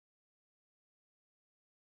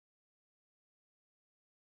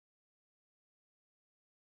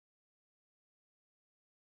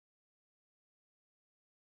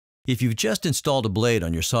If you've just installed a blade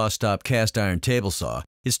on your SawStop cast iron table saw,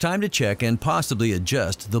 it's time to check and possibly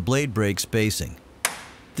adjust the blade brake spacing.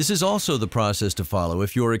 This is also the process to follow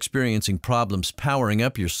if you're experiencing problems powering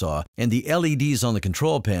up your saw and the LEDs on the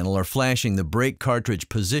control panel are flashing the brake cartridge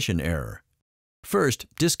position error. First,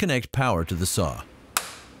 disconnect power to the saw.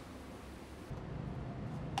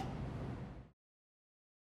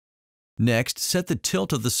 Next, set the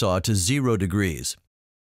tilt of the saw to 0 degrees.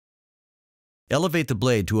 Elevate the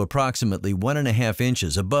blade to approximately 1.5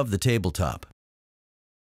 inches above the tabletop.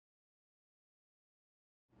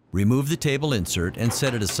 Remove the table insert and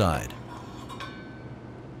set it aside.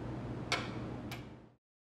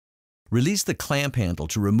 Release the clamp handle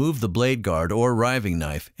to remove the blade guard or riving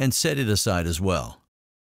knife and set it aside as well.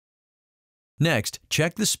 Next,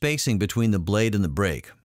 check the spacing between the blade and the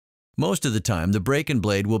brake. Most of the time, the brake and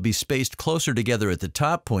blade will be spaced closer together at the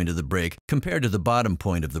top point of the brake compared to the bottom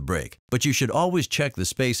point of the brake, but you should always check the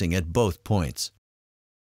spacing at both points.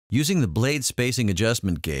 Using the blade spacing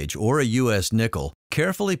adjustment gauge or a US nickel,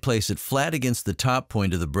 carefully place it flat against the top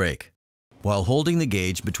point of the brake. While holding the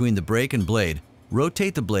gauge between the brake and blade,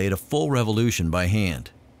 rotate the blade a full revolution by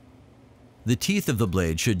hand. The teeth of the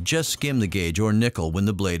blade should just skim the gauge or nickel when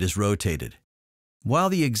the blade is rotated. While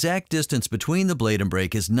the exact distance between the blade and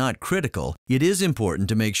brake is not critical, it is important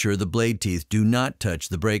to make sure the blade teeth do not touch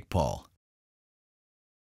the brake pawl.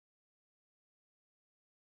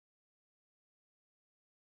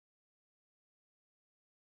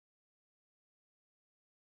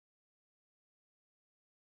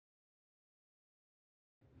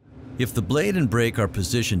 If the blade and brake are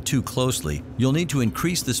positioned too closely, you'll need to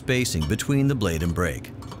increase the spacing between the blade and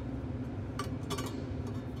brake.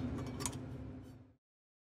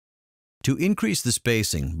 To increase the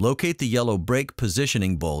spacing, locate the yellow brake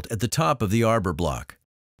positioning bolt at the top of the arbor block.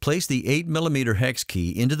 Place the 8mm hex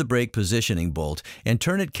key into the brake positioning bolt and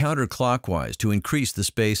turn it counterclockwise to increase the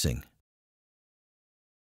spacing.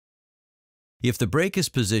 If the brake is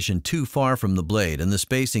positioned too far from the blade and the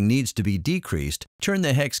spacing needs to be decreased, turn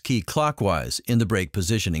the hex key clockwise in the brake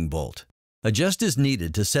positioning bolt. Adjust as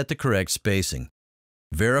needed to set the correct spacing.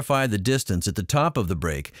 Verify the distance at the top of the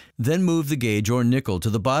brake, then move the gauge or nickel to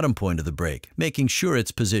the bottom point of the brake, making sure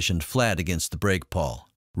it's positioned flat against the brake pawl.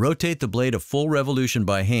 Rotate the blade a full revolution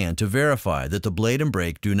by hand to verify that the blade and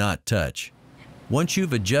brake do not touch. Once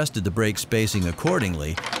you've adjusted the brake spacing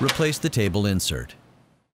accordingly, replace the table insert.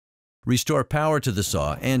 Restore power to the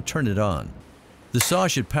saw and turn it on. The saw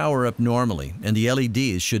should power up normally and the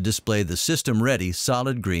LEDs should display the system-ready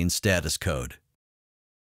solid green status code.